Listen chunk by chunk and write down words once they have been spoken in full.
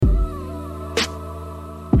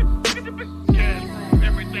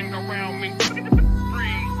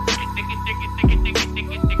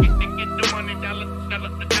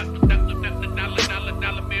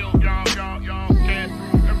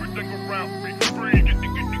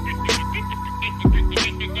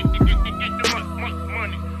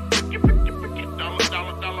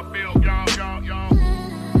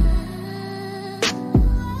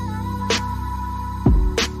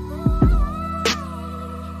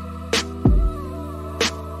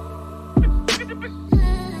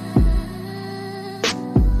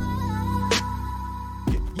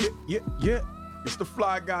Yeah, it's the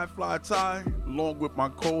fly guy, Fly Tye, along with my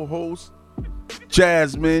co-host,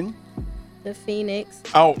 Jasmine. The Phoenix.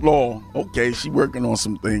 Outlaw. Okay, she working on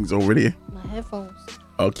some things over there. My headphones.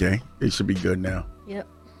 Okay, it should be good now. Yep.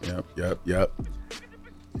 Yep.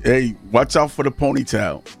 Hey, watch out for the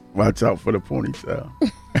ponytail. Watch out for the ponytail.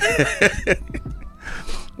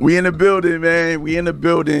 We in the building, man. We in the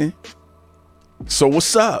building. So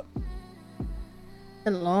what's up?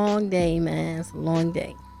 A long day, man. It's a long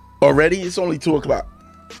day. Already? It's only 2:00.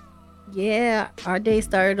 Yeah, our day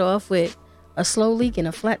started off with a slow leak and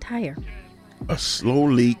a flat tire. A slow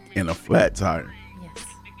leak and a flat tire. Yes.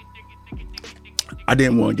 I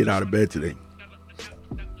didn't want to get out of bed today.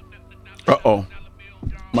 Uh-oh.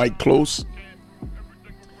 Mic close.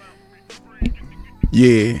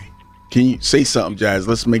 Yeah. Can you say something, Jazz?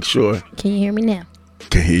 Let's make sure. Can you hear me now?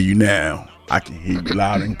 Can hear you now. I can hear you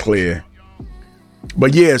loud and clear.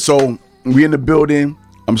 But yeah, so we in the building.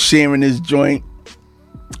 I'm sharing this joint.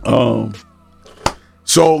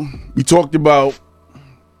 So we talking about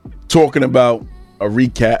a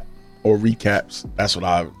recap or recaps. That's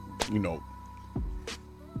what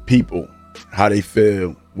people, how they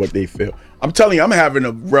feel, what they feel. I'm telling you, I had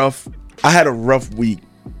a rough week.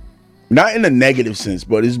 Not in a negative sense,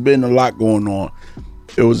 but it's been a lot going on.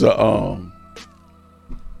 It was I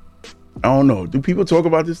don't know. Do people talk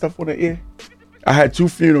about this stuff on the air? I had 2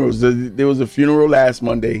 funerals. There was a funeral last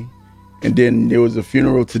Monday, and then there was a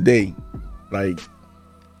funeral today. Like,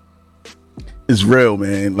 it's real,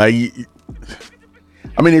 man. Like,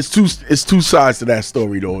 I mean, it's two sides to that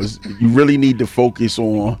story, though. You really need to focus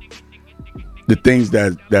on the things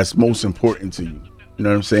that's most important to you. You know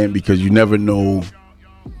what I'm saying? Because you never know.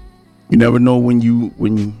 You never know when you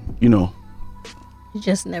know. You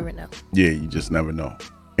just never know. Yeah, you just never know.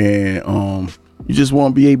 And you just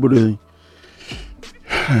want to be able to.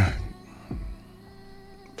 I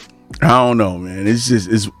don't know, man. It's just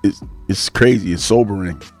it's crazy. It's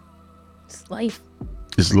sobering. It's life.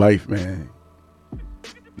 It's life, man.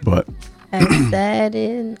 But as sad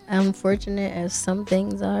and unfortunate as some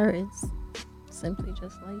things are, it's simply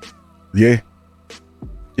just life. Yeah.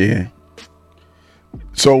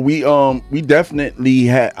 So I definitely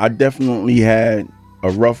had a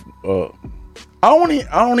rough. I don't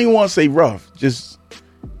even want to say rough, just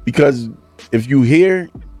because if you hear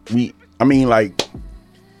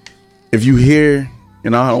if you hear,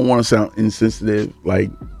 and I don't want to sound insensitive,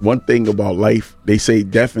 like, one thing about life, they say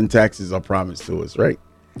death and taxes are promised to us, right?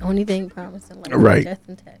 Only thing promised in life, right? Death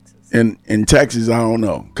and taxes. And taxes, I don't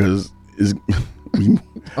know, because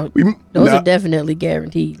those are definitely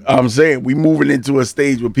guaranteed. I'm saying we moving into a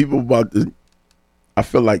stage where people about to. I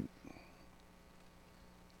feel like.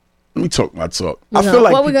 Let me talk my talk. I feel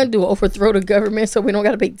like what we gonna do? Overthrow the government so we don't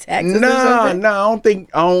gotta pay taxes? Nah. I don't think.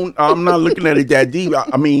 I'm not looking at it that deep.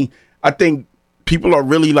 I mean, I think people are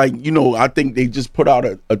really like, I think they just put out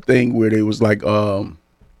a thing where they was like,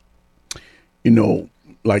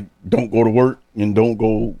 like, don't go to work and don't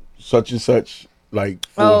go such and such. Like,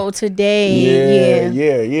 today.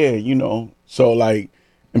 Yeah. So, like,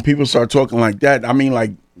 and people start talking like that. I mean,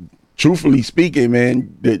 like, truthfully speaking,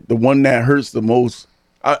 man, the one that hurts the most.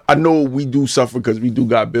 I know we do suffer because we do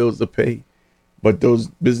got bills to pay, but those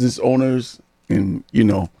business owners and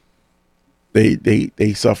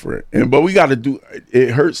they suffer it, but we got to do.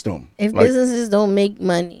 It hurts them. If businesses don't make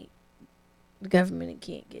money, the government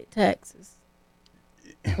can't get taxes.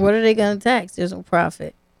 What are they gonna tax? There's no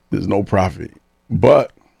profit.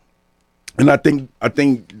 But, and I think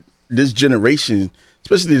this generation,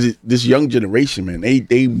 especially this young generation, man,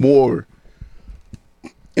 they more.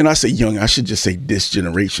 And I say young, I should just say this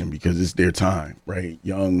generation because it's their time, right?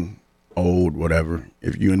 Young, old, whatever.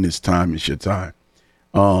 If you're in this time, it's your time.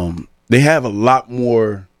 They have a lot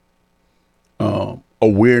more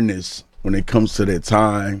awareness when it comes to their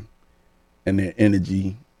time and their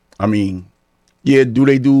energy. I mean, yeah, do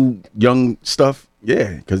they do young stuff?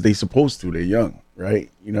 Yeah, because they supposed to. They're young, right?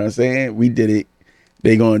 You know what I'm saying? We did it.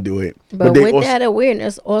 They gonna do it. But with that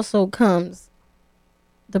awareness also comes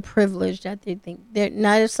the privilege that they think they're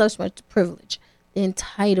not as such much privilege, the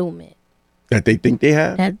entitlement that they think they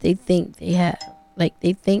have. Like,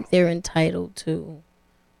 they think they're entitled to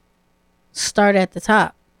start at the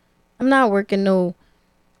top. I'm not working no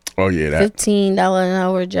 $15 an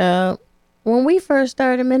hour job. When we first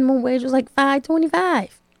started, minimum wage was like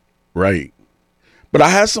 $5.25. Right. But I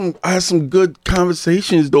had some good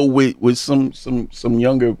conversations though with some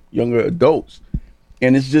younger adults,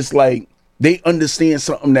 and it's just like they understand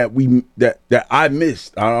something that I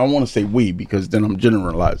missed. I don't want to say we because then I'm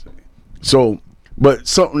generalizing. So, but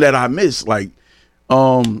something that I missed, like,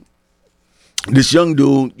 this young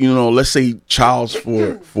dude, let's say Charles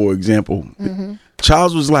for example. Mm-hmm.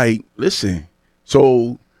 Charles was like, listen,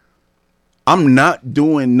 so I'm not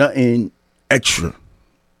doing nothing extra.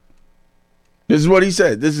 This is what he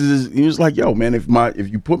said. He was like, yo, man, if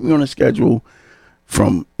you put me on a schedule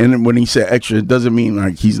and when he said extra, it doesn't mean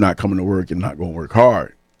like he's not coming to work and not going to work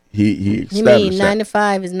hard. He established mean 9 to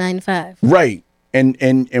 5 is 9 to 5. Right. And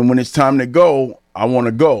when it's time to go, I want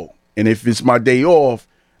to go. And if it's my day off,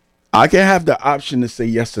 I can have the option to say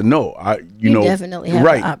yes or no. You definitely have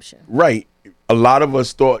the option. Right. A lot of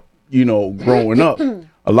us thought, growing up,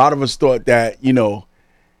 a lot of us thought that,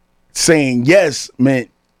 saying yes meant,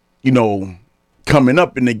 coming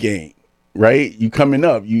up in the game, right? You coming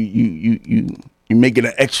up, you making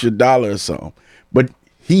an extra $1 or something. But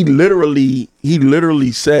he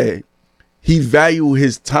literally said he valued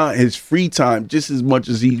his time, his free time, just as much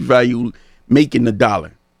as he valued making the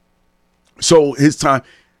 $1. So his time,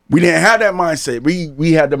 we didn't have that mindset.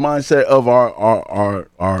 We had the mindset of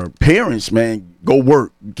our parents, man. Go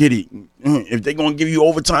work, get it. If they're gonna give you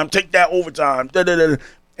overtime, take that overtime.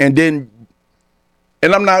 And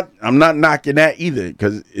I'm not knocking that either,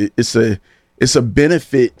 because it's a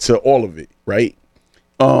benefit to all of it, right?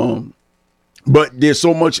 But there's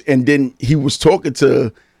so much. And then he was talking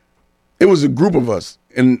to, it was a group of us,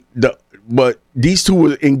 but these two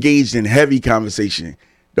were engaged in heavy conversation.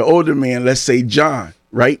 The older man, let's say John,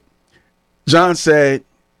 right? John said,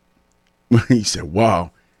 he said,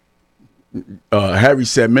 wow. Harry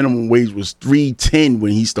said minimum wage was $3.10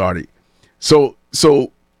 when he started. So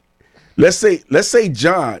let's say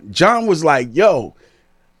John was like, yo,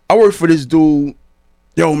 I work for this dude.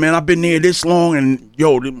 Yo, man, I've been there this long, and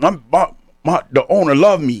yo, the owner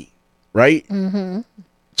love me, right? Mm-hmm.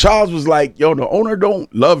 Charles was like, yo, the owner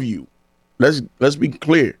don't love you. Let's be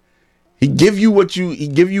clear. He give you what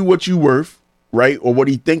you worth, right? Or what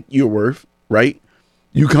he think you're worth, right?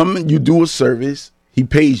 You come and you do a service, he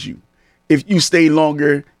pays you. If you stay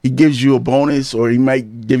longer, he gives you a bonus, or he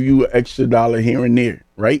might give you an extra $1 here and there,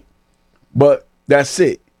 right? But that's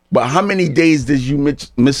it. But how many days did you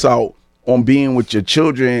miss out on being with your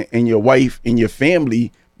children and your wife and your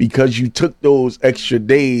family because you took those extra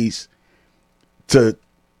days to,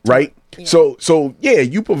 right? Yeah. So yeah,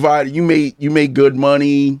 you provided, you made good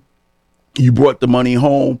money, you brought the money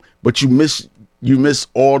home, but you miss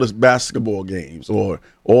all the basketball games or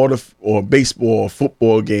baseball or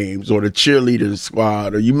football games or the cheerleading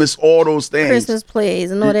squad, or you miss all those things. Christmas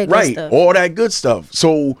plays and all that good stuff. All that good stuff.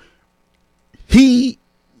 So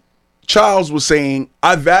Charles was saying,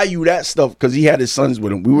 I value that stuff, because he had his sons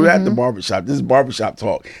with him. We were at the barbershop. This is barbershop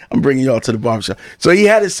talk. I'm bringing y'all to the barbershop. So he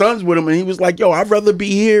had his sons with him, and he was like, yo, I'd rather be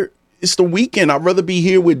here. It's the weekend. I'd rather be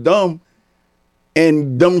here with them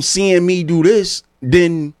and them seeing me do this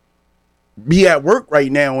than be at work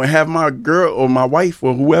right now and have my girl or my wife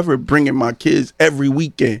or whoever bringing my kids every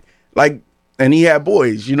weekend. Like, and he had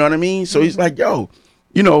boys, you know what I mean? So he's like, yo,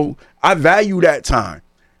 I value that time.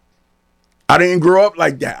 I didn't grow up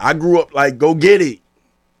like that. I grew up like, go get it.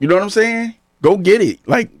 You know what I'm saying? Go get it.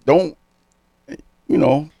 Like, don't,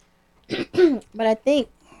 But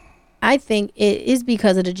I think it is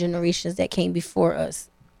because of the generations that came before us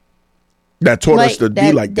that taught us to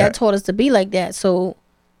be like that. That taught us to be like that. So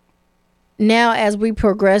now, as we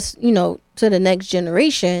progress, to the next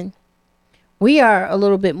generation, we are a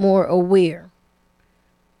little bit more aware.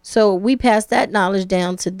 So we pass that knowledge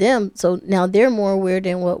down to them. So now they're more aware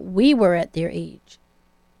than what we were at their age.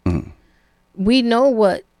 Mm. We know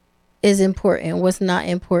what is important, what's not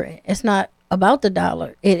important. It's not about the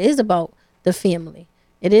 $1. It is about the family.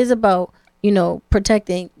 It is about,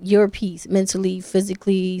 protecting your peace mentally,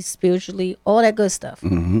 physically, spiritually, all that good stuff.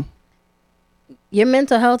 Mm-hmm. Your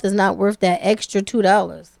mental health is not worth that extra $2,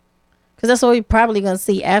 because that's what we're probably going to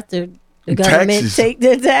see after the government take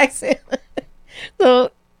their taxes. So,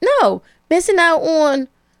 no, missing out on,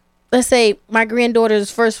 let's say, my granddaughter's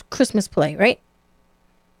first Christmas play, right?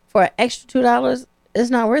 For an extra $2, it's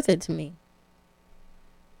not worth it to me.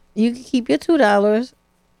 You can keep your $2,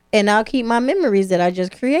 and I'll keep my memories that I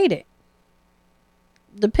just created.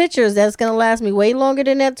 The pictures, that's going to last me way longer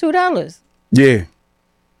than that $2. Yeah.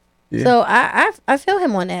 So I feel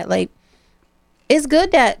him on that. Like, it's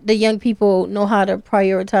good that the young people know how to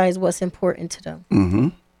prioritize what's important to them. Mm-hmm.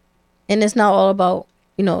 And it's not all about,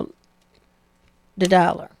 the $1.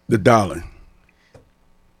 The $1.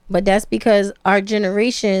 But that's because our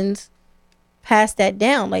generations passed that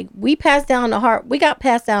down. Like, we passed down we got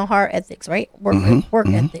passed down hard ethics, right? Work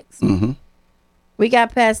ethics. Mm-hmm. We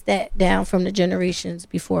got passed that down from the generations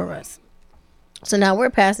before us. So now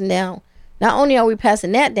we're passing down. Not only are we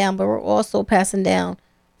passing that down, but we're also passing down,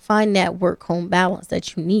 find that work-home balance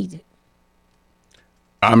that you need.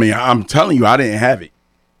 I mean, I'm telling you, I didn't have it.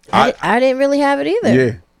 I didn't really have it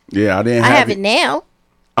either. Yeah, I didn't. I have it now.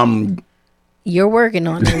 You're working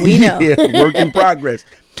on it. We know. Yeah, work in progress.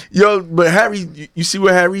 Yo, but Harry, you see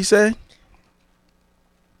what Harry said?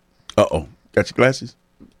 Uh-oh. Got your glasses?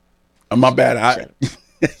 My bad.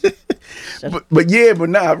 But yeah, but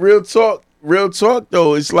nah, real talk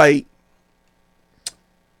though, it's like,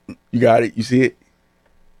 you got it? You see it?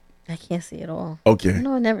 I can't see it all. Okay.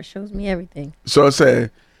 No, it never shows me everything. So it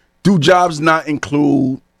said, do jobs not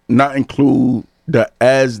include the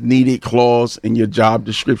as needed clause in your job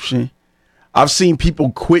description? I've seen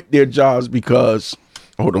people quit their jobs because,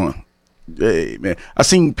 hold on. Hey, man. I've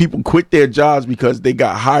seen people quit their jobs because they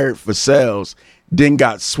got hired for sales, then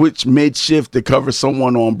got switched mid-shift to cover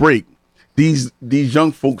someone on break. These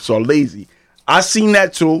young folks are lazy. I seen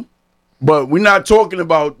that too, but we're not talking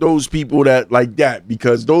about those people that like that,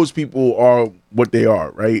 because those people are what they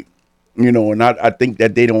are, right? You know, and I think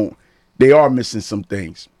that they are missing some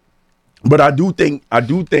things. But I do think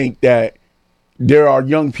that there are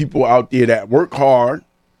young people out there that work hard,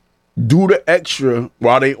 do the extra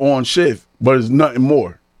while they on shift, but it's nothing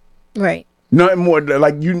more. Right. Nothing more.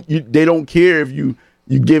 Like you they don't care if you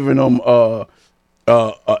giving them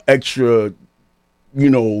extra,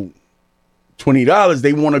 $20.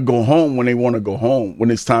 They want to go home when they want to go home,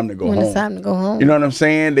 when it's time to go home. When it's time to go home. You know what I'm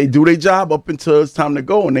saying? They do their job up until it's time to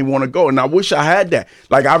go, and they want to go. And I wish I had that.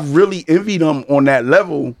 Like, I really envy them on that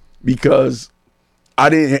level, because I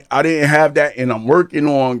didn't have that, and I'm working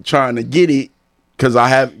on trying to get it, because I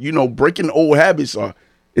have, breaking old habits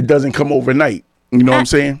it doesn't come overnight. You know what I'm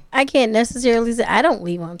saying? I can't necessarily say I don't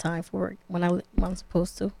leave on time for work when I'm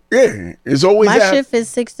supposed to. Yeah, it's always my shift is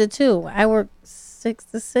 6 to 2. I work 6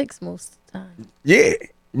 to 6 most of the time. Yeah,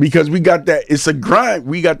 because we got that. It's a grind.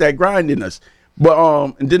 We got that grind in us. But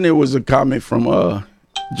and then there was a comment from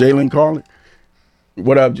Jalen Carlin.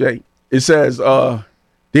 What up, Jay? It says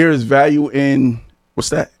there is value in what's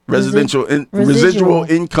that? Residual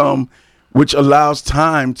income, which allows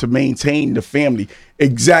time to maintain the family.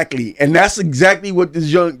 Exactly. And that's exactly what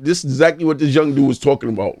this young dude was talking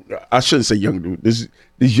about. I shouldn't say young dude. This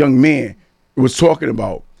young man was talking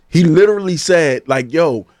about. He literally said, like,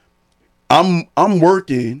 yo, I'm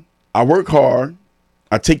working, I work hard,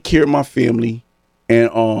 I take care of my family, and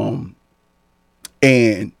I'm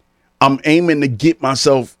aiming to get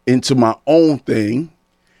myself into my own thing.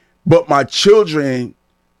 But my children,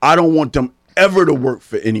 I don't want them ever to work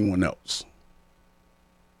for anyone else.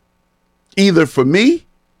 Either for me,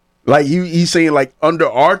 like he's saying, like under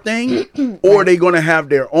our thing, or they gonna have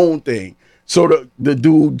their own thing. So the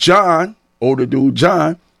dude John, older dude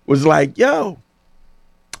John, was like, yo,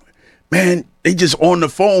 man, they just on the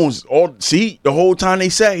phones. The whole time they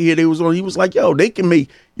sat here, he was like, yo, they can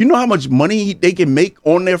make, you know how much money they can make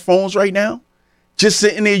on their phones right now? Just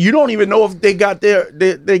sitting there, you don't even know if they got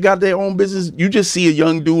their own business. You just see a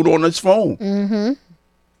young dude on his phone. Mm-hmm.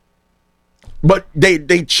 But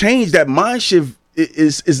they changed that mind shift.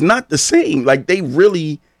 Is not the same. Like they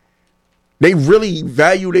really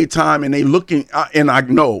value their time, and they looking. And I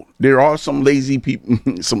know there are some lazy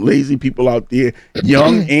people out there,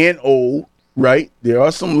 young and old. Right? There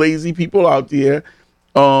are some lazy people out there.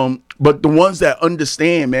 But the ones that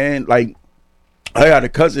understand, man, like I got a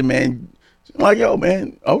cousin, man. Like, yo,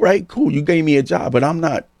 man, all right, cool. You gave me a job, but I'm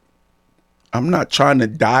not trying to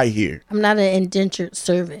die here. I'm not an indentured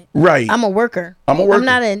servant. Right. I'm a worker. I'm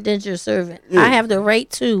not an indentured servant. Yeah. I have the right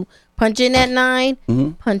to punch in at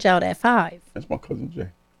 9, punch out at 5. That's my cousin Jay.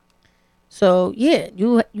 So yeah,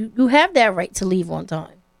 you have that right to leave on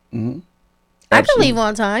time. Mm-hmm. I can leave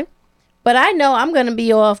on time, but I know I'm gonna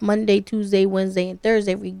be off Monday, Tuesday, Wednesday, and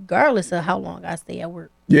Thursday, regardless of how long I stay at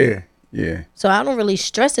work. Yeah. Yeah. So I don't really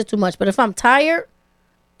stress it too much. But if I'm tired,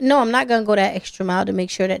 no, I'm not gonna go that extra mile to make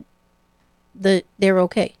sure that they're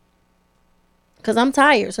okay. Cause I'm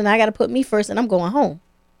tired, so now I gotta put me first, and I'm going home.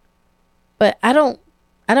 But I don't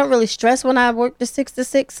really stress when I work the 6 to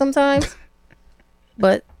 6 sometimes.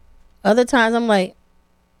 But other times I'm like,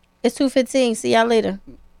 it's 2:15. See y'all later.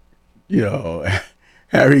 Yo,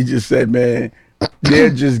 Harry just said, man,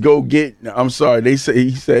 they'll just go get. I'm sorry. He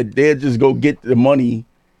said they'll just go get the money.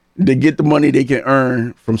 They get the money they can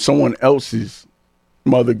earn from someone else's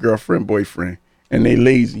mother, girlfriend, boyfriend, and they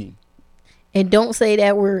lazy. And don't say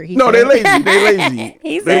that word. They lazy. They lazy.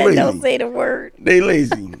 He said, lazy. Don't say the word. They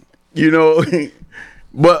lazy.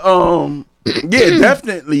 But yeah,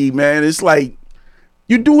 definitely, man. It's like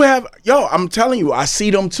you do have, yo. I'm telling you, I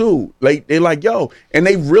see them too. Like they're like, yo, and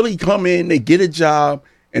they really come in, they get a job,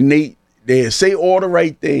 and they say all the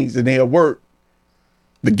right things, and they'll work.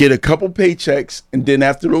 To get a couple paychecks, and then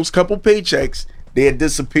after those couple paychecks, they'll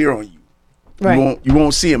disappear on you. Right. You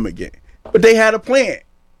won't see them again. But they had a plan.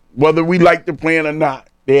 Whether we like the plan or not,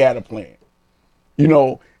 they had a plan. You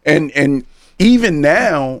know, and even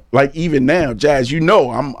now, Jazz, you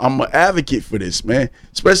know, I'm an advocate for this, man.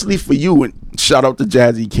 Especially for you. And shout out to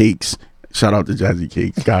Jazzy Cakes.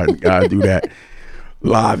 Gotta do that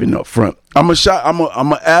live and up front. I'm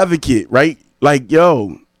an advocate, right? Like,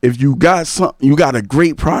 yo, if you got something, you got a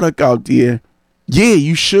great product out there, yeah,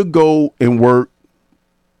 you should go and work,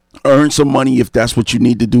 earn some money if that's what you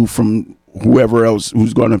need to do from whoever else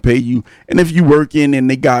who's going to pay you. And if you working and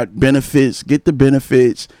they got benefits, get the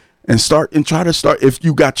benefits and try to start. If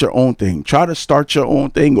you got your own thing, try to start your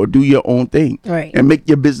own thing or do your own thing, right? And make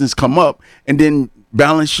your business come up, and then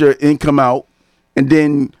balance your income out, and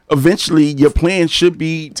then eventually your plan should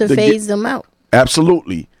be to phase them out.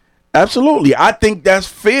 Absolutely. I think that's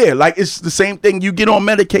fair. Like, it's the same thing. You get on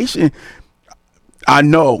medication. I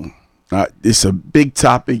know it's a big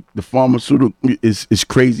topic. The pharmaceutical is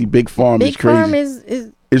crazy. Big Pharma is crazy. Big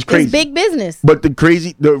Pharma is crazy. It's big business. But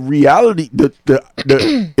the reality,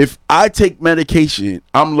 if I take medication,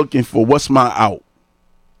 I'm looking for what's my out.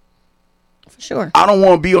 For sure. I don't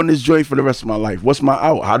want to be on this joint for the rest of my life. What's my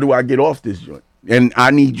out? How do I get off this joint? And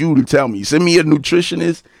I need you to tell me. Send me a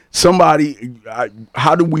nutritionist, somebody.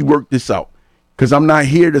 How do we work this out? Because I'm not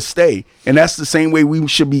here to stay. And that's the same way we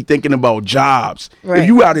should be thinking about jobs. Right. If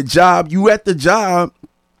you got a job, you at the job.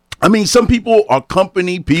 I mean, some people are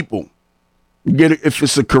company people. You get it. If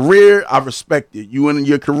it's a career, I respect it. You in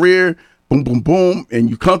your career, boom, boom, boom, and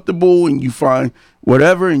you comfortable and you find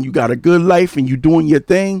whatever and you got a good life and you doing your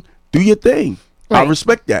thing, do your thing. Right. I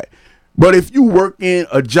respect that. But if you work in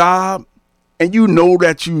a job and you know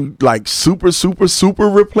that you like super, super, super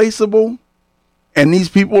replaceable, and these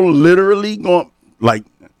people literally going, like,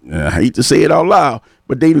 I hate to say it out loud,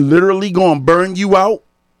 but they literally going to burn you out.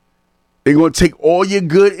 They're going to take all your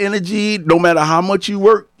good energy, no matter how much you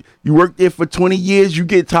work. You work there for 20 years, you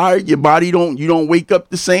get tired, your body you don't wake up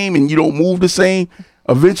the same and you don't move the same.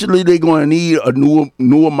 Eventually, they're going to need a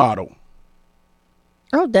newer model.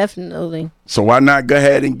 Oh, definitely. So why not go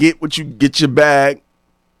ahead and get your bag,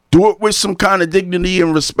 do it with some kind of dignity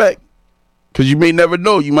and respect. Because you may never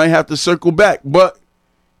know. You might have to circle back. But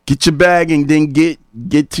get your bag and then get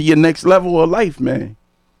to your next level of life, man.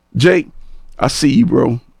 Jake, I see you,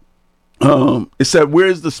 bro. It said,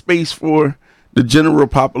 where's the space for the general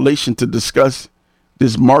population to discuss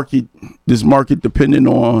this market depending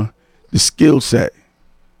on the skill set?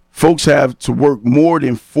 Folks have to work more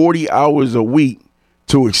than 40 hours a week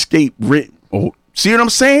to escape rent. Oh, see what I'm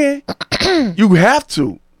saying? You have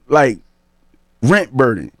to, like, rent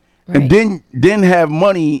burden. Right. And then have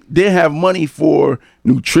money for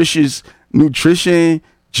nutrition,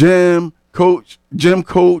 gym coach,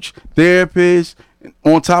 therapist,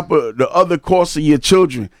 on top of the other costs of your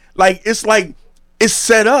children. Like it's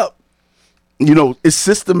set up. You know, it's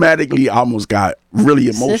systematically almost got really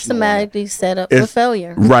emotional. Systematically set up for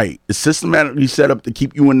failure. Right. It's systematically set up to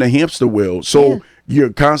keep you in the hamster wheel. So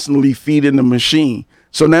you're constantly feeding the machine.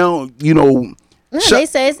 So now, you know. They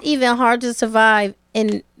say it's even hard to survive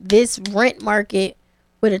in this rent market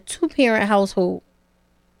with a 2-parent household,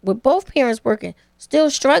 with both parents working, still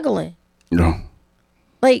struggling. No.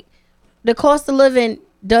 Like, the cost of living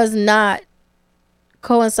does not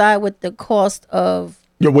coincide with the cost of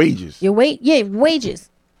your wages. Wages.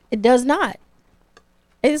 It does not.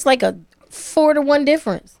 It's like a 4-to-1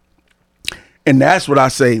 difference. And that's what I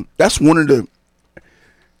say. That's one of the.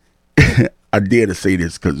 I dare to say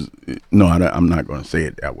this because I'm not going to say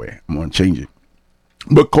it that way. I'm going to change it.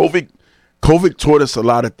 But COVID taught us a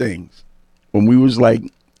lot of things. When we was like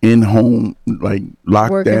in home, like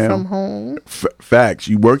locked working down. From home. Facts.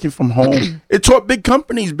 You working from home. It taught big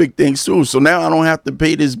companies big things too. So now I don't have to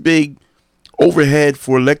pay this big overhead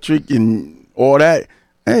for electric and all that.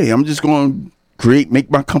 Hey, I'm just going to make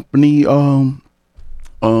my company. What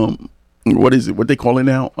is it? What they call it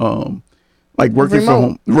now? Like working from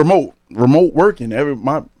home, remote working.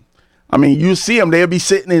 I mean, you see them. They'll be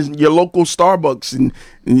sitting in your local Starbucks and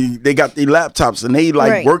they got their laptops and they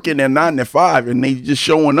like working their 9 to 5 and they just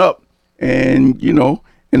showing up and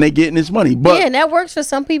and they getting this money. But and that works for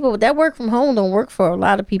some people. But that work from home don't work for a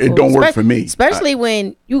lot of people. It don't work for me, especially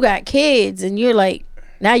when you got kids and you're like,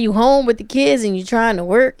 now you home with the kids and you're trying to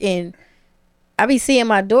work. And I be seeing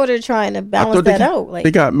my daughter trying to balance that out. Like,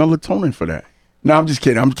 they got melatonin for that. No, I'm just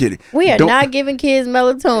kidding. We are not giving kids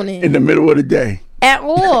melatonin in the middle of the day. At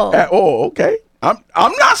all. At all, okay. I'm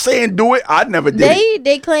not saying do it. I never did.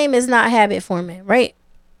 They claim it's not habit forming, right?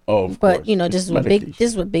 Oh, of course. But this is what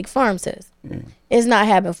Big Pharma says. Yeah. It's not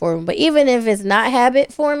habit forming. But even if it's not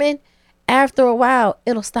habit forming, after a while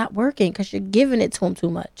it'll stop working because you're giving it to them too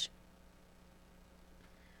much.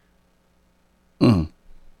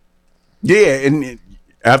 Yeah, and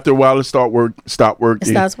after a while, it stop working. It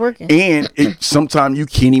starts working, and sometimes you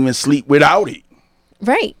can't even sleep without it.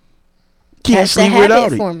 Right? Can't sleep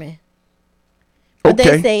without it. Forming. But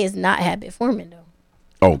they say it's not habit forming though.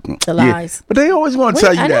 Oh, the lies. But they always want to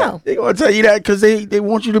tell you that. They want to tell you that because they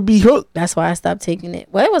want you to be hooked. That's why I stopped taking it.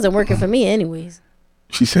 Well, it wasn't working for me anyways.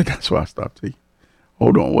 She said that's why I stopped taking.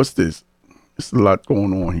 Hold on, what's this? There's a lot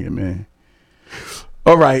going on here, man.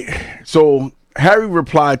 All right, so Harry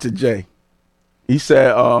replied to Jay. He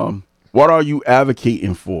said, what are you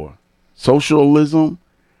advocating for? Socialism?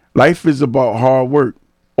 Life is about hard work.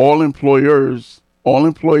 All employers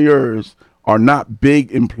are not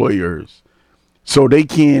big employers. So they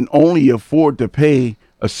can only afford to pay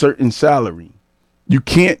a certain salary. You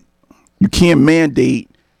can't mandate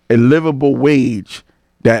a livable wage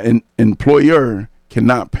that an employer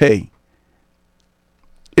cannot pay.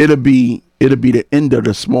 It'll be the end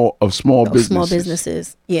of small businesses. Small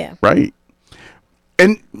businesses, yeah. Right.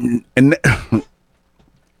 And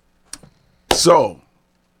so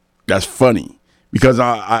that's funny because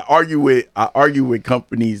I argue with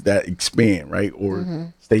companies that expand, right,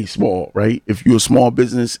 or stay small, right. If you're a small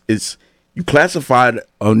business, you classified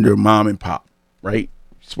under mom and pop, right.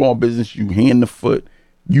 Small business, you hand the foot,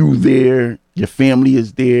 you there, your family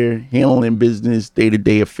is there, handling business,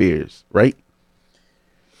 day-to-day affairs, right.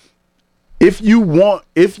 If you want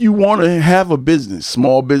to have a business,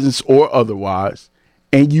 small business or otherwise,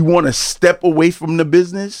 and you want to step away from the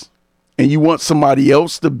business and you want somebody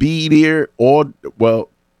else to be there or, to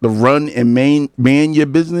run and man your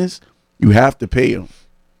business, you have to pay them.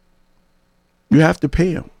 You have to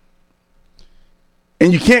pay them.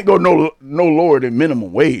 And you can't go no lower than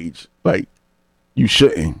minimum wage. Like, you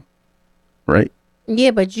shouldn't, right?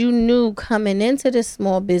 Yeah, but you knew coming into this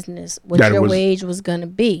small business what your wage was going to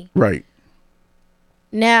be. Right.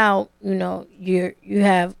 Now, you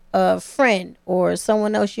have a friend or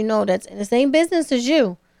someone else that's in the same business as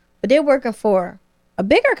you, but they're working for a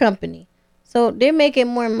bigger company. So they're making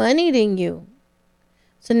more money than you.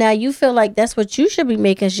 So now you feel like that's what you should be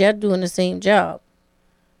making because you're doing the same job.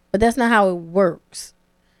 But that's not how it works.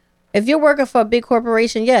 If you're working for a big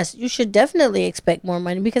corporation, yes, you should definitely expect more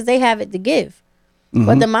money because they have it to give. Mm-hmm.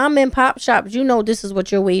 But the mom and pop shops, this is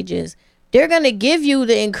what your wage is. They're going to give you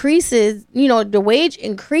the increases, the wage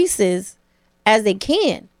increases as they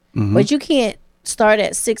can. Mm-hmm. But you can't start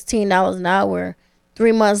at $16 an hour.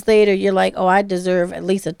 3 months later, you're like, oh, I deserve at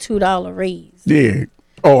least a $2 raise. Yeah.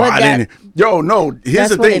 Oh, no. Here's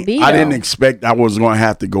the thing. I didn't expect I was going to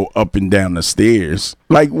have to go up and down the stairs.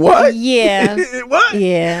 Like, what? Yeah. What?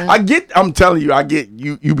 Yeah. I'm telling you,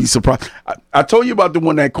 you be surprised. I told you about the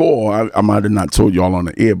one that called. I might have not told you all on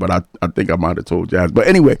the air, but I think I might have told Jazz. But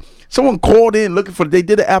anyway, someone called in they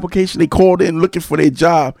did an application. They called in looking for their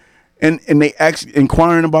job and they actually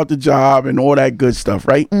inquiring about the job and all that good stuff,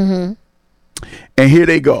 right? Mm-hmm. And here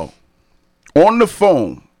they go on the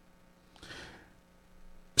phone.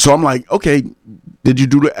 So I'm like, okay, did you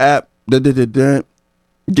do the app?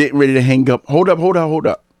 Getting ready to hang up. Hold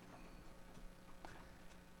up.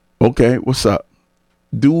 Okay, what's up?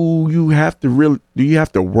 Do you have to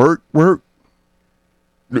work?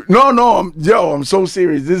 No, I'm so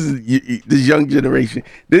serious. This is this young generation.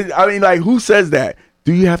 Who says that?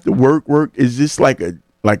 Do you have to work? Is this like a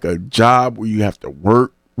job where you have to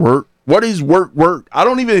work? What is work? I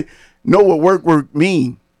don't even know what work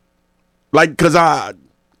mean.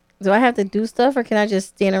 Do I have to do stuff or can I just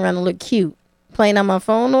stand around and look cute? Playing on my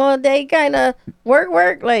phone all day, kind of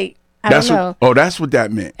work? Like, I don't know. That's what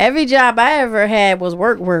that meant. Every job I ever had was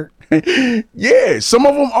work. Yeah, some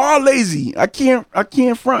of them are lazy. I can't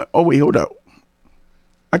front. Oh, wait, hold up.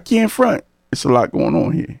 I can't front. It's a lot going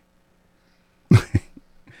on here.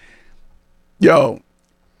 Yo.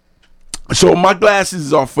 So my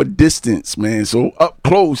glasses are for distance, man. So up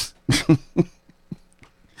close.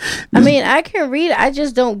 I can read it. I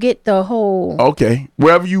just don't get the whole. Okay.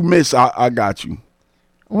 Wherever you miss, I got you.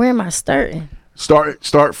 Where am I starting?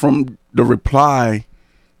 Start from the reply.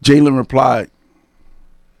 Jalen replied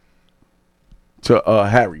to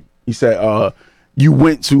Harry. He said, you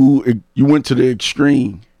went to the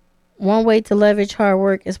extreme. One way to leverage hard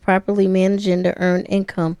work is properly managing to earn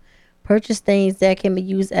income. Purchase things that can be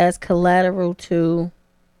used as collateral to.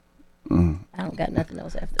 I don't got nothing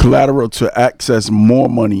else after collateral that. To access more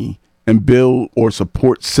money and build or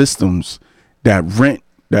support systems that rent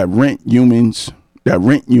humans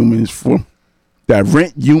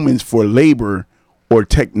for labor or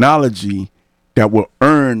technology that will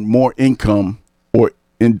earn more income or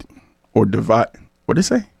divide. What did it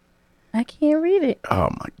say? I can't read it. Oh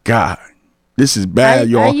my God. This is bad,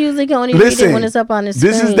 y'all. I usually can only read it when it's up on the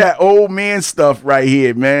screen. This is that old man stuff right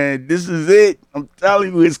here, man. This is it. I'm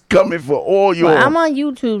telling you, it's coming for all y'all. Well, I'm on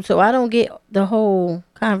YouTube, so I don't get the whole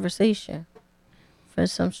conversation for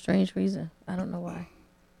some strange reason. I don't know why.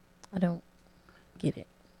 I don't get it.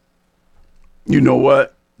 You know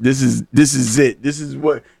what? This is it. This is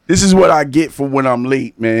what I get for when I'm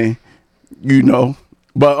late, man. You know.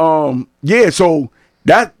 But yeah, so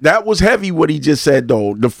that was heavy what he just said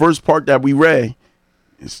though. The first part that we read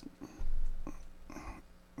is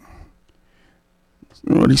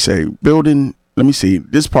what did he say? Building, let me see.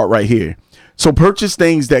 This part right here. So purchase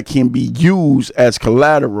things that can be used as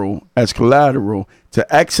collateral to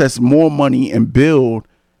access more money and build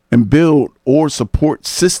or support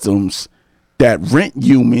systems that rent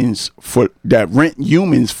humans for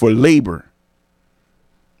labor.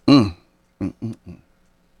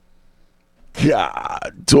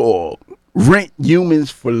 God, dog. Rent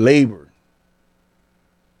humans for labor.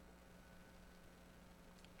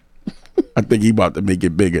 I think he about to make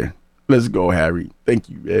it bigger. Let's go, Harry. Thank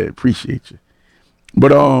you, man. Appreciate you.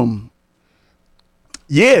 But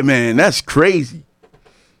yeah, man, that's crazy.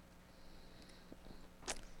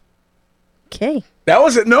 Okay. That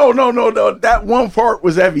wasn't no. That one part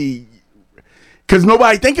was heavy. Cause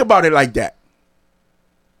nobody think about it like that.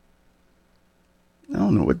 I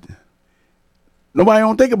don't know what. Nobody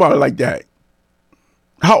don't think about it like that.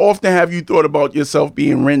 How often have you thought about yourself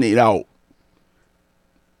being rented out?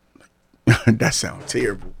 That sounds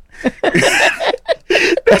terrible.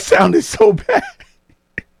 That sounded so bad.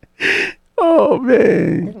 Oh,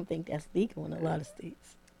 man. I don't think that's legal in a lot of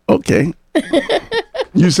states. Okay.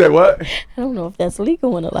 You said what? I don't know if that's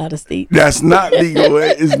legal in a lot of states. That's not legal.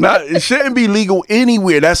 It's not. It shouldn't be legal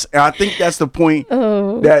anywhere. I think that's the point.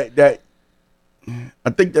 That I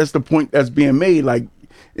think that's the point that's being made. Like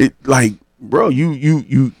bro,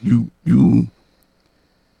 you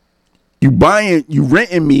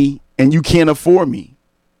renting me and you can't afford me.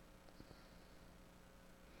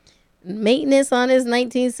 Maintenance on this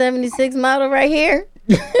 1976 model right here.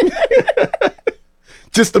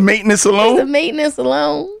 Just the maintenance alone? Just the maintenance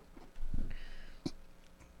alone.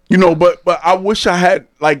 You know, but I wish I had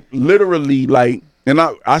literally and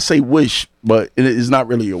I say wish, but it is not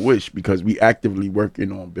really a wish because we actively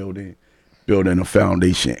working on building a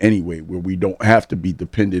foundation anyway where we don't have to be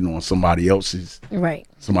dependent on somebody else's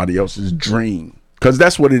dream. Because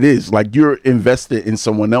that's what it is. Like, you're invested in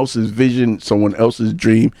someone else's vision, someone else's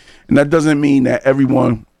dream. And that doesn't mean that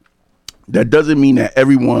everyone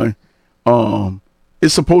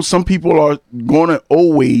it's supposed, some people are going to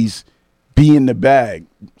always be in the bag.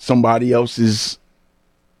 Somebody else's,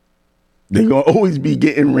 they're going to always be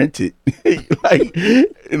getting rented. like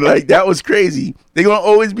that was crazy. They're going to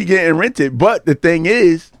always be getting rented. But the thing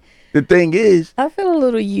is, I feel a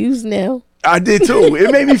little used now. I did too. It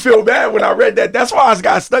made me feel bad when I read that. That's why I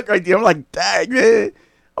got stuck right there. I'm like, dang, man,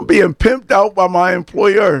 I'm being pimped out by my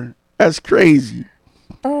employer. That's crazy.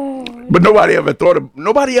 Oh. But nobody ever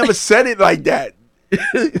said it like that. This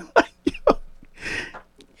is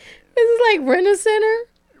like Rent-A-Center.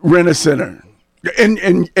 Rent-A-Center.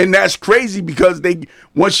 And that's crazy because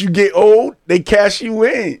once you get old, they cash you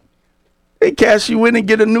in. They cash you in and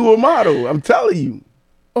get a newer model. I'm telling you.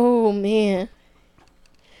 Oh, man.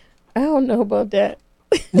 I don't know about that.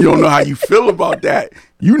 You don't know how you feel about that.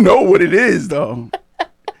 You know what it is, though.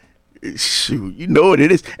 Shoot, you know what it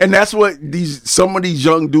is. And that's what some of these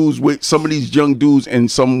young dudes and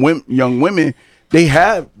some young women, they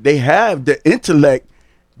have the intellect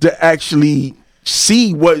to actually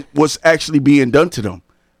see what's actually being done to them,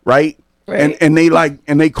 right? And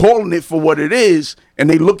they calling it for what it is, and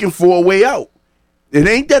they looking for a way out. It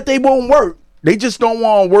ain't that they won't work. They just don't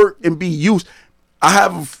want to work and be used. I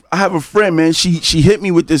have a friend, man. She hit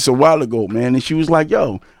me with this a while ago, man, and she was like,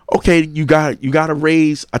 "Yo, okay, you got a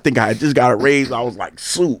raise." I think I just got a raise. I was like,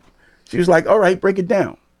 "Soup." She was like, "All right, break it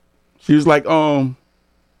down." She was like, Jawan.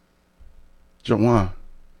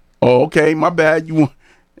 Oh, okay, my bad.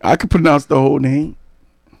 I could pronounce the whole name.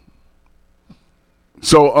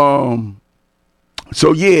 So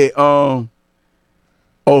yeah, oh,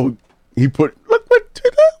 he put look what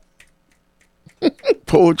to the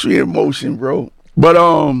poetry in motion, bro. But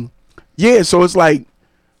yeah, so it's like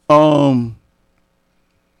what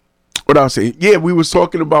I was saying. Yeah, we was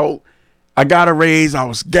talking about I got a raise, I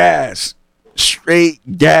was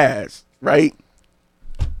straight gas, right?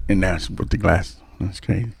 And now she put the glass. That's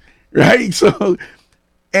crazy. Right? So,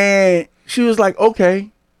 and she was like,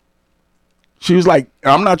 okay. She was like,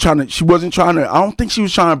 I don't think she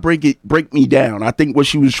was trying to break me down. I think what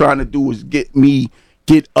she was trying to do was get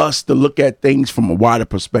us to look at things from a wider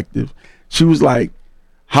perspective. She was like,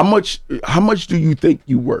 How much do you think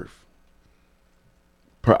you worth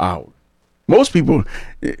per hour? Most people,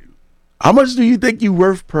 how much do you think you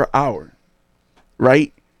worth per hour?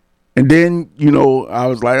 Right? And then, I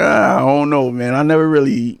was like, I don't know, man.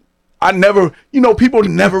 People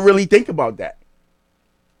never really think about that.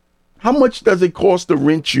 How much does it cost to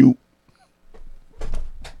rent you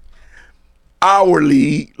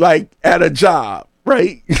hourly, like at a job,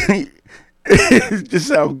 right? It just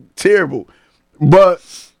sounds terrible. But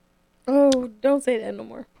don't say that no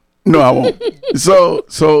more. No, I won't. So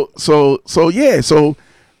yeah. So,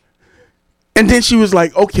 and then she was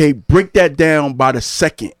like, okay, break that down by the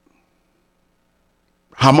second.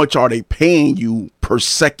 How much are they paying you per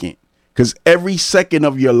second? Because every second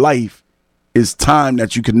of your life is time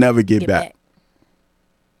that you can never get back.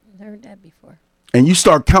 I've heard that before. And you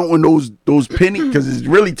start counting those pennies, because it's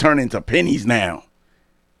really turning into pennies now.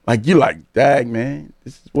 Like, you're like, dang, man,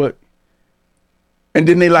 this is what. And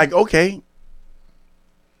then they like, okay,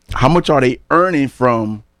 how much are they earning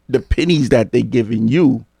from the pennies that they giving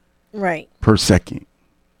you per second?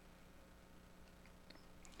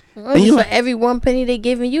 Well, and for every 1 penny they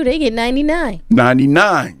giving you, they get 99.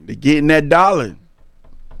 99. They getting that dollar.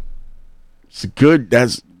 It's good.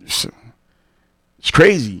 It's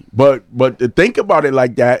crazy. But to think about it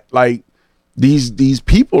like that, like these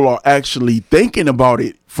people are actually thinking about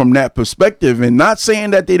it from that perspective, and not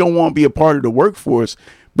saying that they don't want to be a part of the workforce,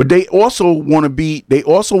 but they also want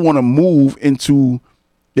to move into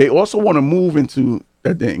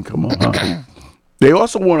that didn't come on, huh? They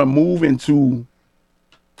also want to move into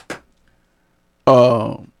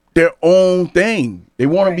their own thing. They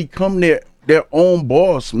want to become their own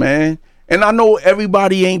boss, man. And I know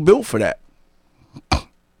everybody ain't built for that.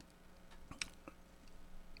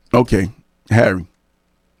 Okay, Harry.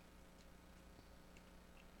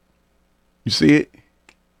 You see it?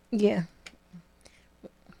 Yeah.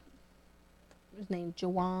 His name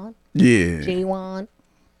Jawan. Yeah. Jawan.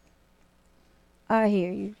 I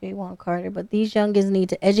hear you, Jawan Carter. But these youngins need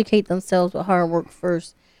to educate themselves with hard work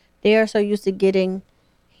first. They are so used to getting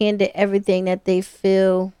handed everything that they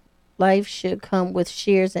feel life should come with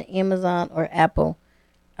shares in Amazon or Apple.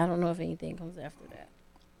 I don't know if anything comes after that.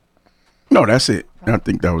 No, that's it. I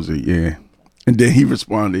think that was it. Yeah. And then he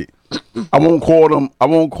responded, I won't call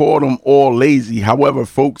them all lazy. However,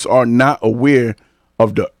 folks are not aware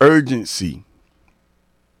of the urgency.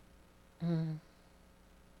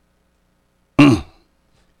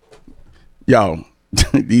 Yo,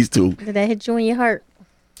 these two. Did that hit you in your heart?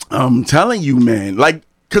 I'm telling you, man. Like,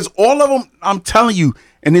 because all of them, I'm telling you,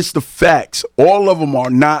 and it's the facts, all of them are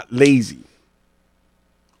not lazy.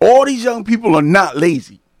 All these young people are not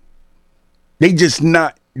lazy. They just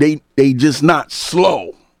not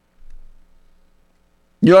slow.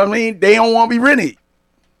 You know what I mean? They don't want to be rented.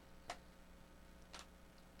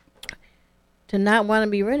 To not want to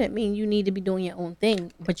be rented means you need to be doing your own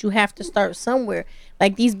thing, but you have to start somewhere.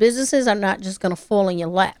 Like, these businesses are not just going to fall in your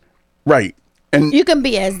lap. Right. And you can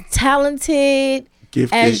be as talented,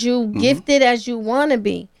 gifted as you want to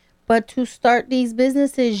be, but to start these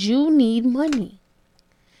businesses, you need money.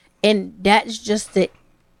 And that's just it.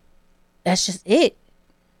 That's just it.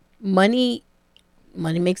 Money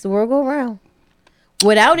makes the world go round.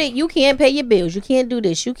 Without it, you can't pay your bills. You can't do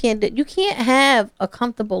this. You can't have a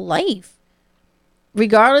comfortable life.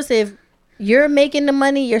 Regardless if you're making the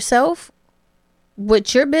money yourself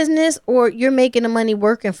with your business or you're making the money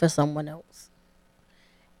working for someone else.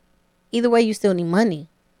 Either way, you still need money.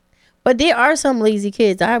 But there are some lazy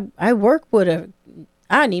kids. I work with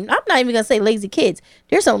I'm not even gonna say lazy kids.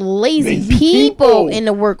 There's some lazy people in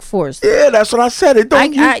the workforce. Yeah, that's what I said.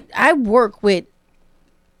 I work with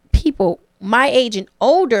people my age and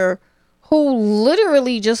older who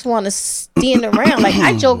literally just want to stand around. Like,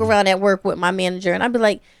 I joke around at work with my manager, and I'd be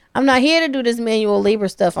like, I'm not here to do this manual labor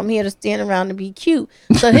stuff. I'm here to stand around and be cute.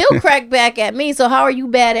 So he'll crack back at me. So how are you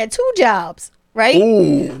bad at 2 jobs? Right?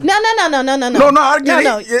 Ooh. No. No, I get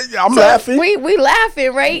it. Yeah, I'm laughing. We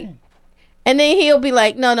laughing, right? And then he'll be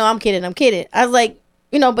like, no, I'm kidding. I was like,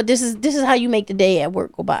 but this is how you make the day at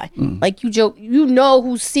work go by. Like, you joke,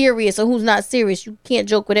 who's serious or who's not serious. You can't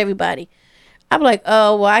joke with everybody. I'm like,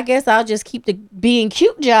 oh, well, I guess I'll just keep the being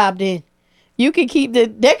cute job then. You can keep the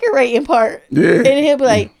decorating part. Yeah. And he'll be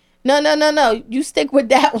like, no, you stick with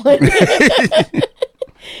that one.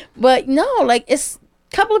 But no, like, it's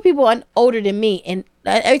a couple of people older than me, and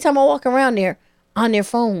every time I walk around there, on their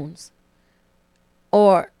phones,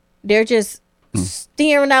 or they're just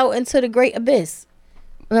staring out into the great abyss.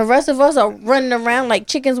 And the rest of us are running around like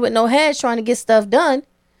chickens with no heads trying to get stuff done.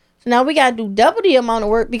 So now we got to do double the amount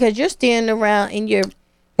of work because you're standing around in your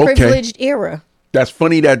privileged era. That's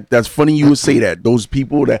funny you would say that. Those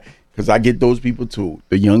people that, because I get those people too.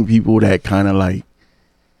 The young people that kind of like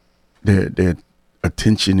their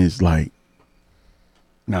attention is like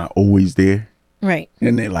not always there. Right.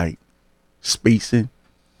 And they're like spacing.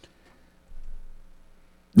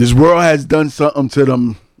 This world has done something to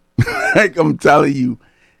them. Like I'm telling you,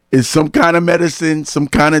 it's some kind of medicine, some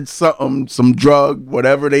kind of something, some drug,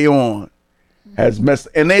 whatever they on, has messed.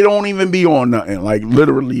 And they don't even be on nothing. Like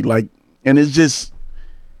literally, like, and it's just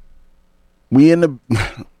we in the.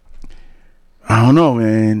 I don't know,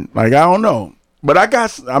 man. Like I don't know, but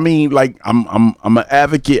I mean, like I'm an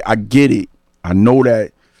advocate. I get it. I know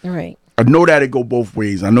that. Right. I know that it go both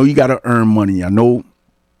ways. I know you got to earn money. I know.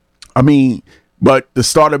 I mean, but to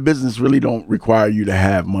start a business really don't require you to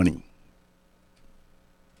have money.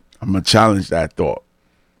 I'm gonna challenge that thought.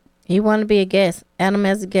 He wanted to be a guest. Adam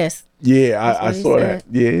as a guest. Yeah, I saw that.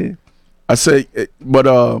 Yeah, I say, but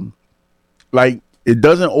like it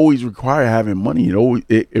doesn't always require having money.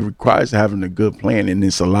 It requires having a good plan, and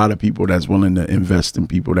it's a lot of people that's willing to invest in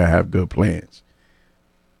people that have good plans.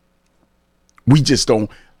 We just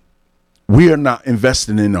don't. We are not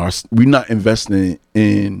investing in we're not investing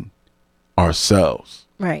in ourselves.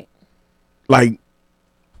 Right. Like,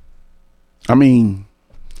 I mean.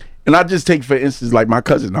 And I just take, for instance, like my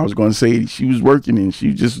cousin, I was going to say she was working and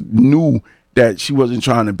she just knew that she wasn't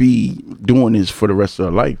trying to be doing this for the rest of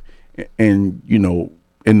her life. And, you know,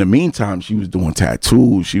 in the meantime, she was doing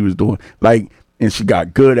tattoos. She was doing and she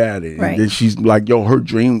got good at it. Right. And then she's like, yo, her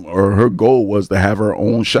dream or her goal was to have her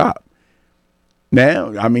own shop.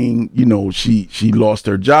 Now, I mean, you know, she lost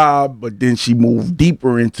her job, but then she moved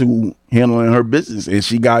deeper into handling her business and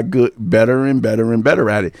she got better and better and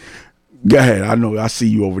better at it. Go ahead. I know. I see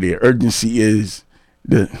you over there. Urgency is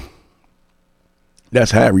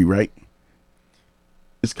that's Harry, right?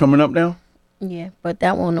 It's coming up now? Yeah, but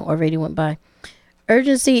that one already went by.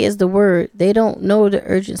 Urgency is the word. They don't know the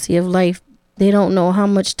urgency of life. They don't know how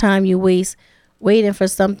much time you waste waiting for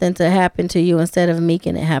something to happen to you instead of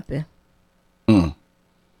making it happen.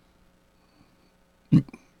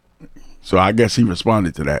 So I guess he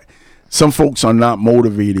responded to that. Some folks are not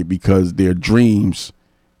motivated because their dreams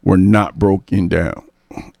were not broken down.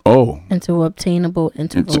 Oh. Into obtainable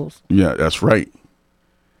intervals. Yeah, that's right.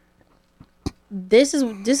 This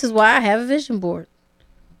is why I have a vision board.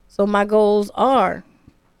 So my goals are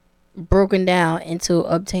broken down into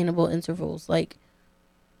obtainable intervals. Like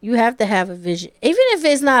you have to have a vision. Even if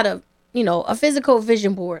it's not a physical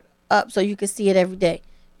vision board up so you can see it every day.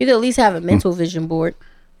 You can at least have a mental vision board.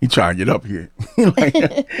 He trying to get up here.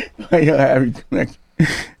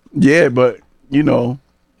 Yeah, but you know,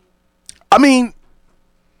 I mean,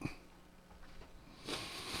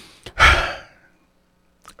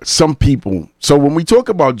 some people. So when we talk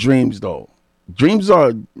about dreams, though,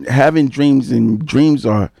 having dreams, and dreams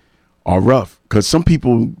are rough because some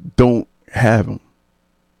people don't have them.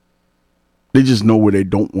 They just know where they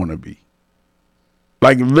don't want to be.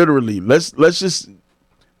 Like literally, let's just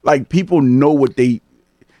like people know what they.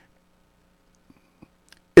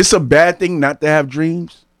 It's a bad thing not to have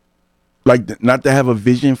dreams. Like not to have a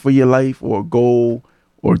vision for your life or a goal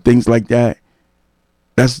or things like that.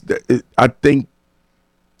 I think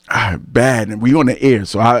bad, and we on the air,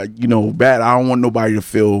 so bad. I don't want nobody to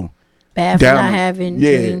feel bad for not having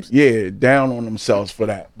dreams. Yeah, down on themselves for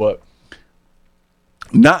that. But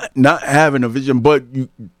not having a vision, but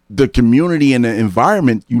the community and the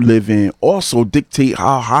environment you live in also dictate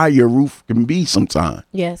how high your roof can be sometimes.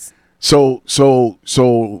 Yes. So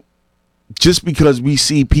just because we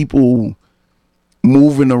see people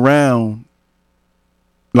moving around,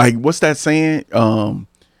 like what's that saying?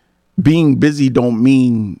 Being busy don't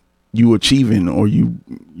mean you achieving, or you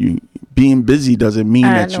being busy doesn't mean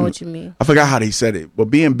that I know what you mean. I forgot how they said it, but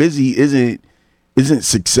being busy isn't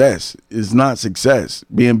success. It's not success.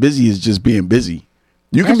 Being busy is just being busy.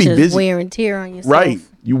 You can be just busy, wear and tear on yourself. right?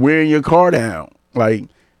 You wearing your car down, like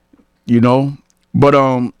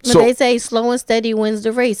But they say slow and steady wins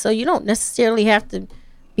the race. So you don't necessarily have to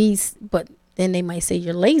be, but then they might say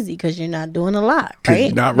you're lazy because you're not doing a lot, right?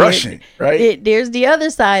 You're not rushing, right? There's the other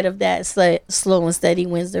side of that. Slow and steady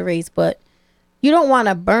wins the race, but you don't want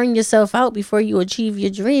to burn yourself out before you achieve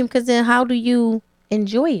your dream, because then how do you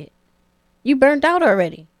enjoy it? You burnt out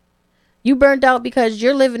already. You burnt out because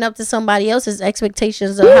you're living up to somebody else's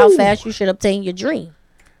expectations of how fast you should obtain your dream.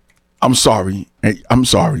 I'm sorry.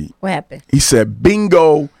 What happened? He said,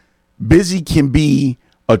 bingo, busy can be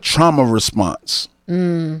a trauma response.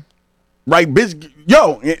 Right? Busy.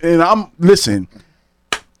 Yo, and listen,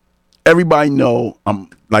 everybody know I'm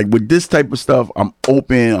like with this type of stuff, I'm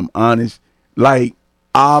open, I'm honest. Like,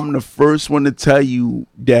 I'm the first one to tell you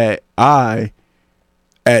that I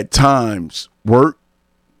at times work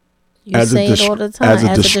as a all the time, as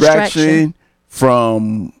a distraction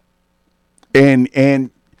from, and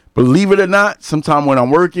believe it or not, sometimes when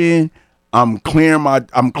I'm working, I'm clearing my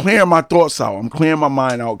thoughts out. I'm clearing my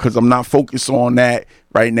mind out because I'm not focused on that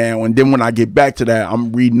right now. And then when I get back to that,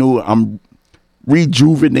 I'm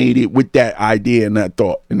rejuvenated with that idea and that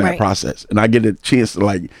thought and that process. And I get a chance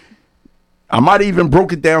to I might even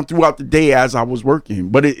broke it down throughout the day as I was working.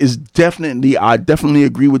 But it is I definitely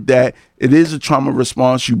agree with that. It is a trauma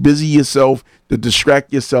response. You busy yourself to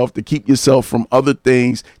distract yourself, to keep yourself from other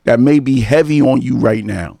things that may be heavy on you right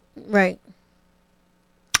now. Right.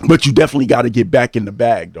 But you definitely got to get back in the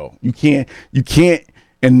bag, though. You can't,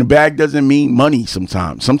 and the bag doesn't mean money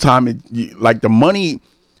sometimes. Sometimes the money.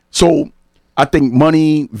 So I think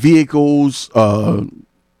money, vehicles,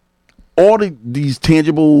 all these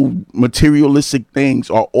tangible materialistic things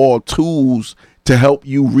are all tools to help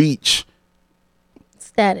you reach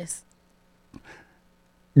status.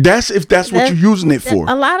 That's what you're using it for.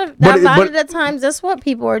 A lot of the times that's what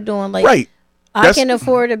people are doing. Right. I can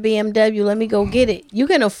afford a BMW. Let me go get it. You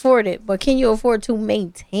can afford it, but can you afford to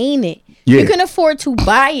maintain it? Yeah. You can afford to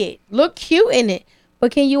buy it, look cute in it,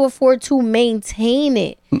 but can you afford to maintain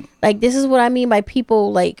it? This is what I mean by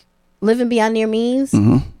people living beyond their means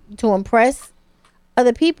to impress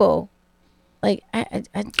other people. I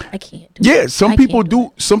can't do it. Yeah, some people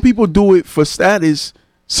do. Some people do it for status.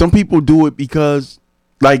 Some people do it because,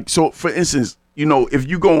 so for instance, if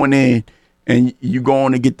you going in and you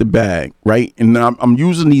going to get the bag, right? And I'm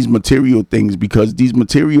using these material things because these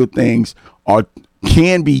material things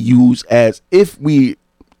can be used as, if we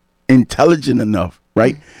intelligent enough,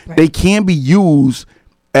 right? They can be used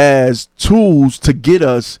as tools to get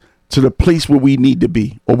us to the place where we need to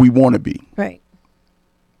be or we want to be. Right.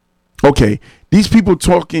 Okay. These people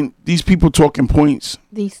talking points.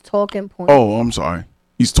 These talking points. Oh, I'm sorry.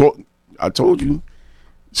 I told you.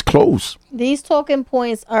 It's close. These talking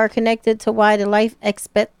points are connected to why the life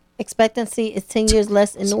expectancy is 10 years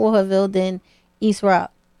less in Newhallville than East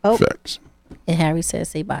Rock. Oh. Facts. And Harry says,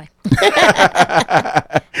 say bye.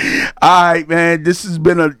 All right, man. This has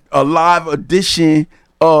been a live edition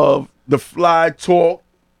of the F.L.Y Talk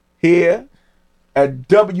here at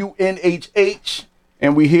WNHH.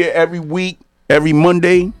 And we here every week, every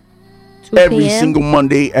Monday, every single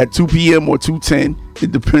Monday at 2 p.m. or 2:10.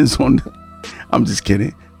 It depends on I'm just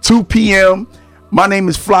kidding. 2 p.m. My name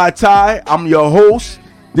is F.L.Y Tye. I'm your host.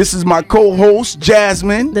 This is my co-host,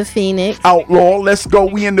 Jasmine. The Phoenix. Outlaw. Let's go.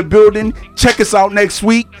 We in the building. Check us out next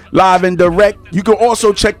week, live and direct. You can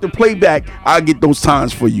also check the playback. I'll get those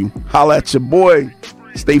times for you. Holla at your boy.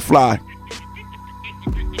 Stay fly.